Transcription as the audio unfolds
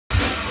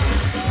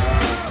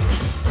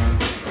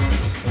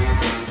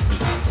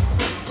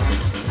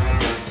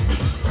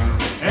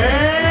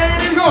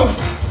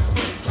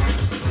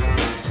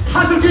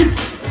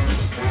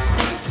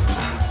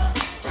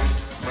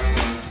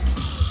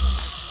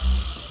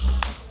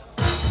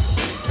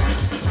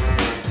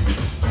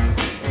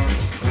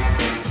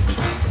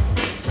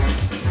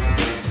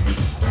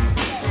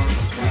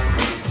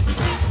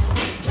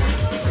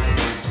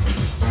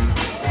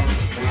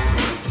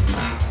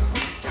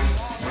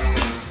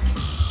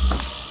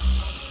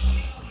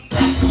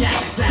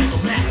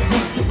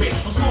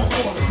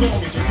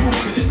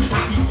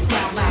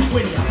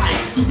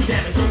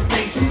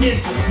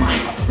into the mic.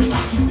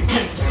 I shoot the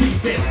kids, see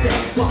stand still.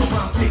 While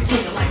I'm stick to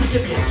you like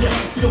Skippy and Jim.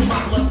 Feel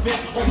my blood fist,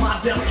 hold my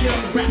death kill.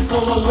 The rap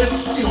solo with,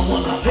 you don't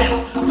want none of this.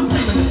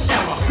 Supreme in this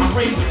era, I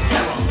rage with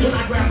terror. When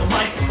I grab the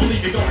mic,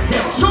 believe you're gonna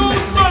hear it. Show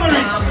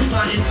Mavericks!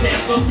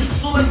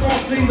 So let's all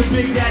sing the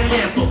Big Daddy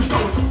anthem. Go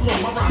with the flow,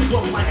 my rhymes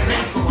grow like an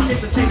anthem. I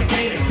entertain the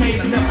gain and cane,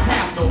 I never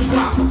have no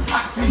problem.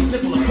 I can see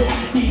sniffle a fork.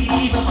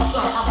 Even my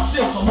son, I'm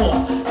still for more.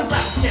 Cause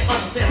rappers can't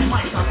understand the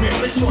mics I rip.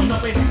 They sure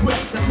enough ain't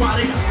equipped, that's why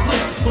they got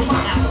flipped. But my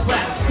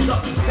apparatus is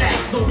up to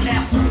status. No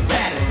ass who's the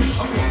baddest.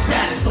 I'm the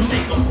baddest, don't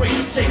make no break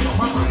or take no.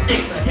 My mind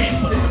aches the head,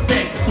 put in the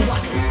bed. So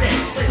watch me stand.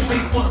 Say the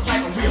face for the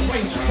life and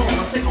rearrange your tone.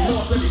 I take a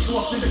loss and be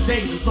forced in the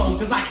danger zone.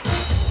 Cause I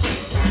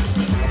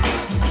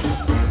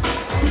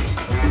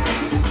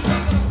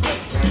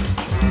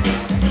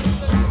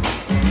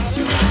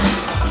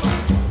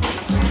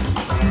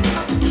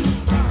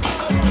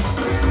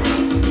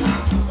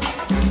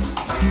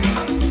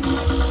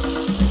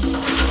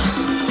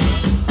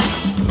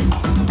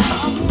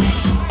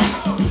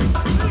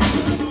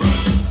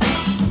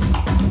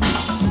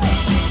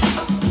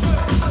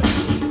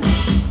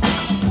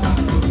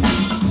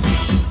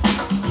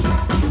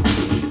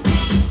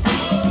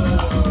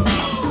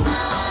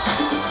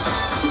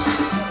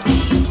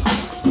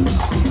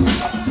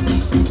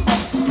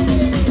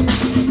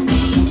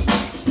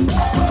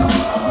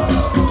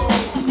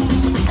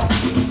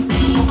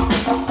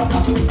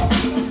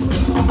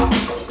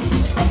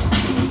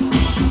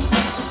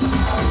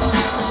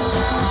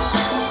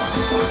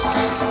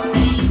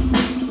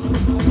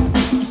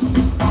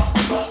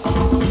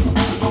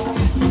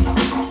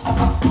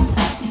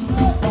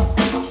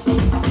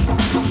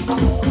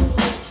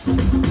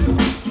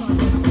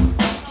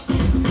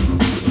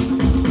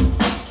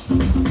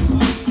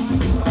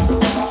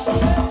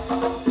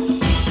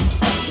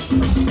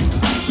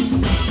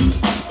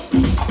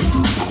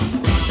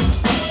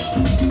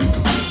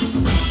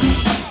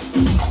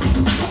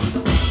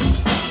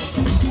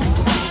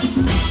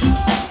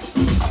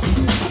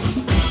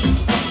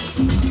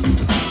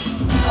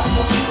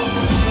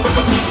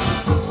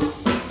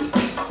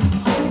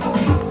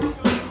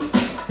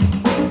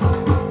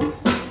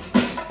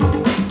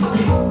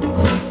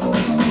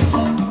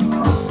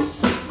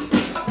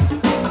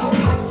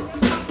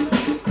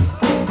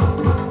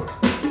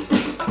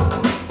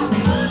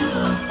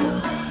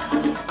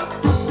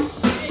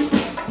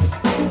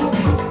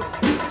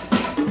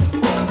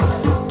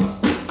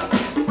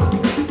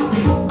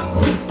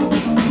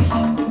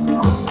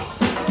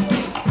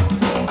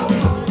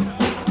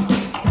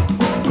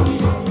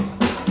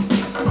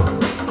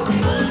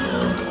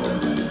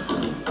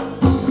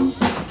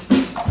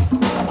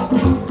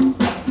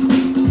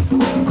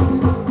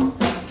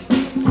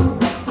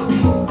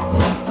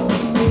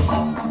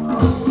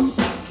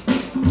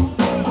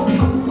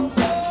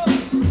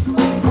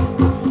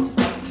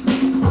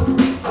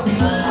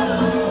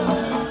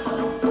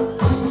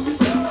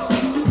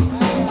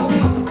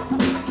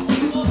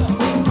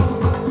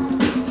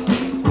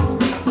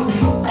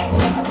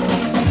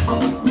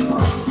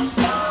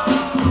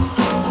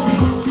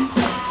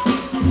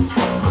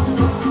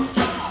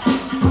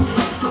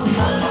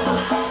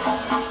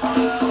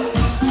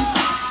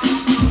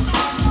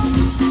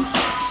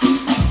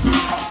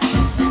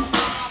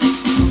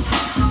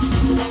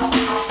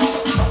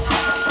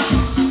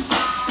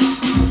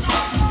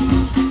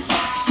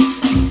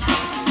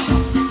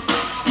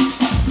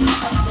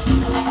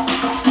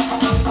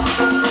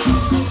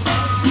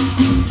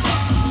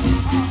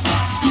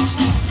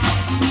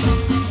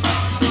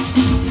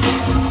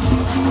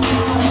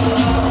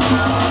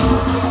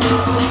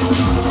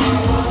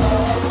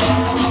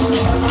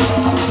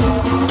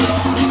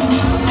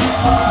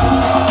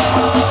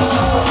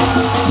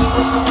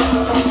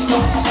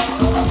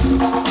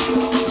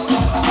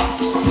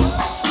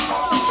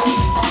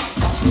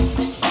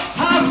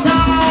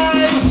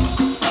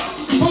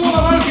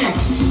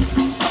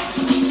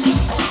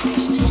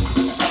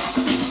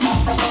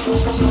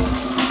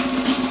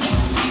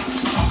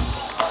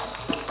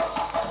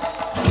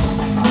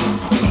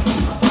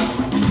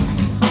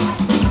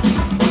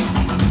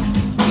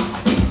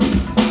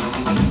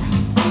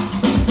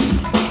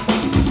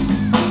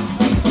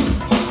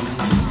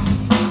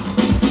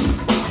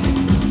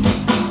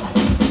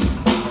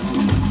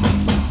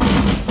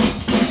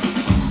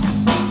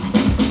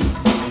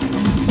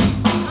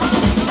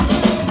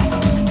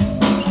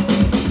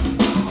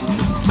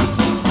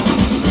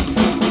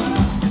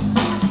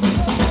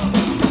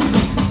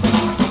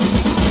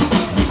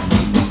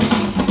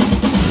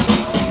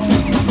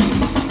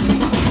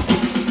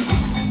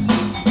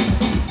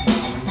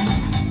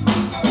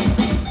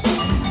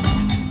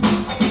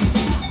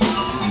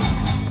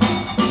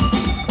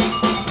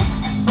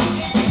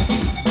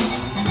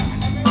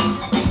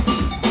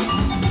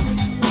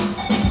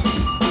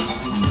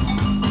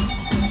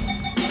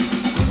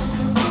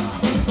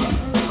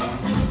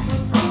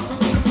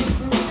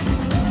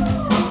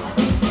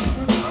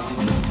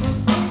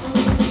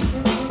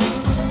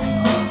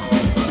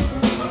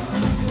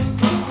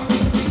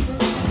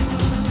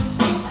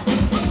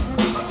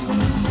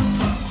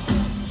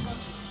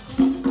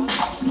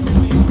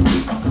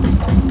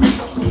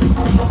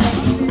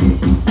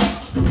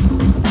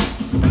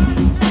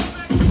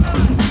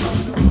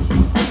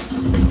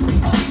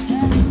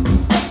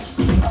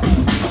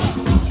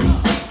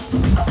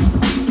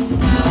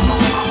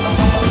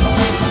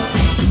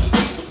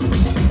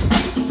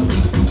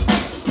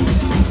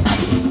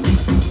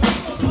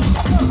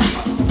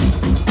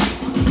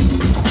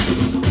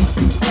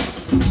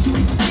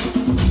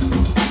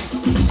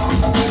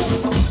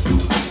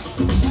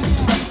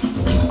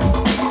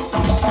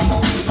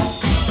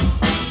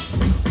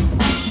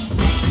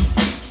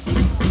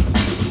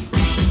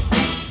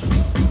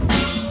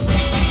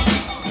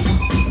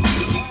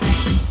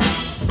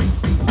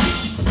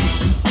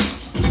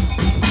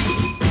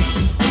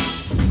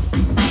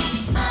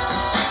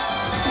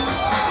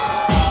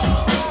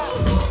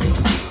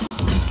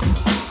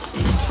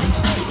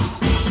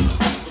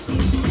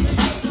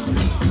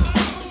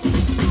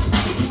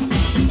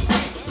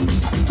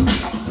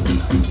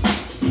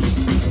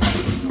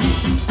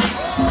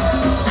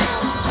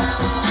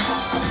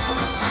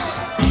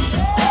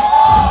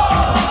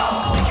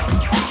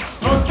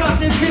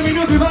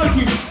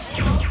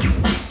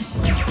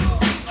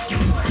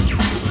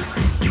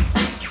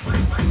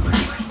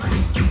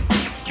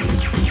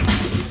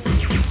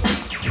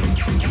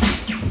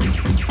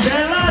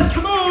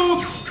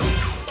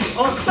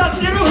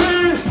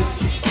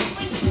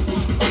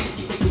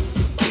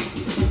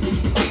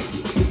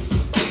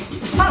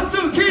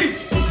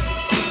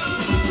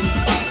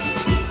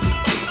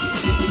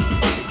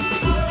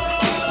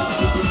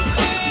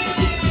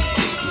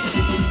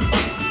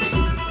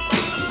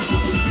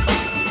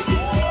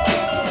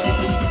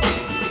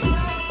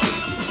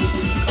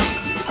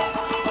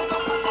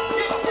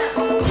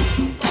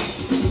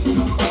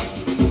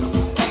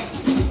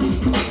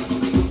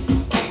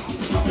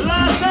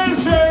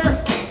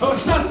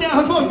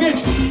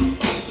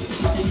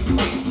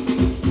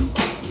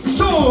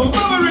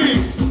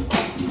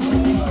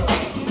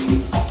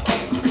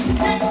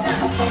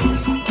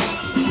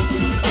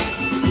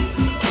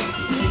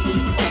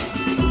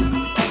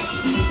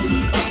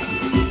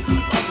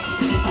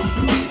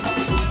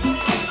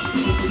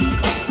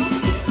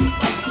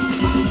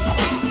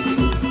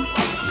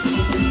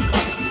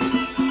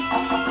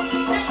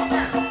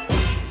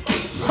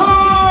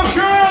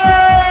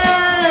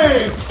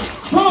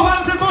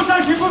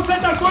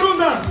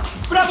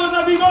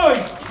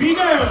B-boys,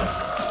 B-girls.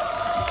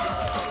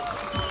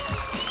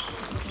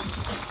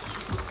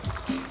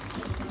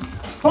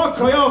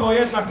 Pokojowo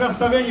jednak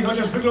nastawieni,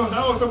 chociaż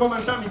wyglądało to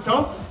momentami,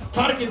 co?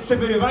 Parkiet sobie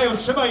wyrywają,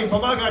 trzeba im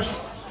pomagać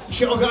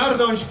się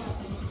ogarnąć.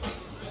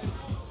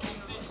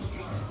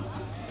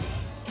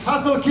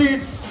 Hustle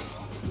Kidz,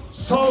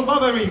 Soul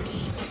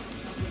Mavericks.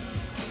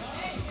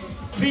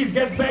 Please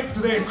get back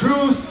to their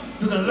crews,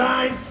 to the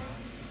lines.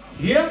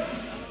 Yep.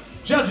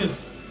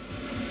 Judges,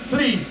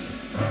 please.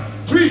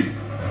 3,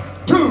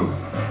 2,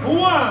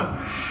 1.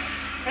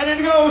 And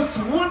it goes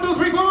 1, 2,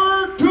 3,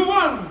 4, 2,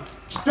 1.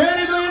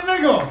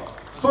 4-1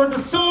 for the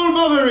Soul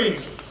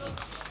Mavericks.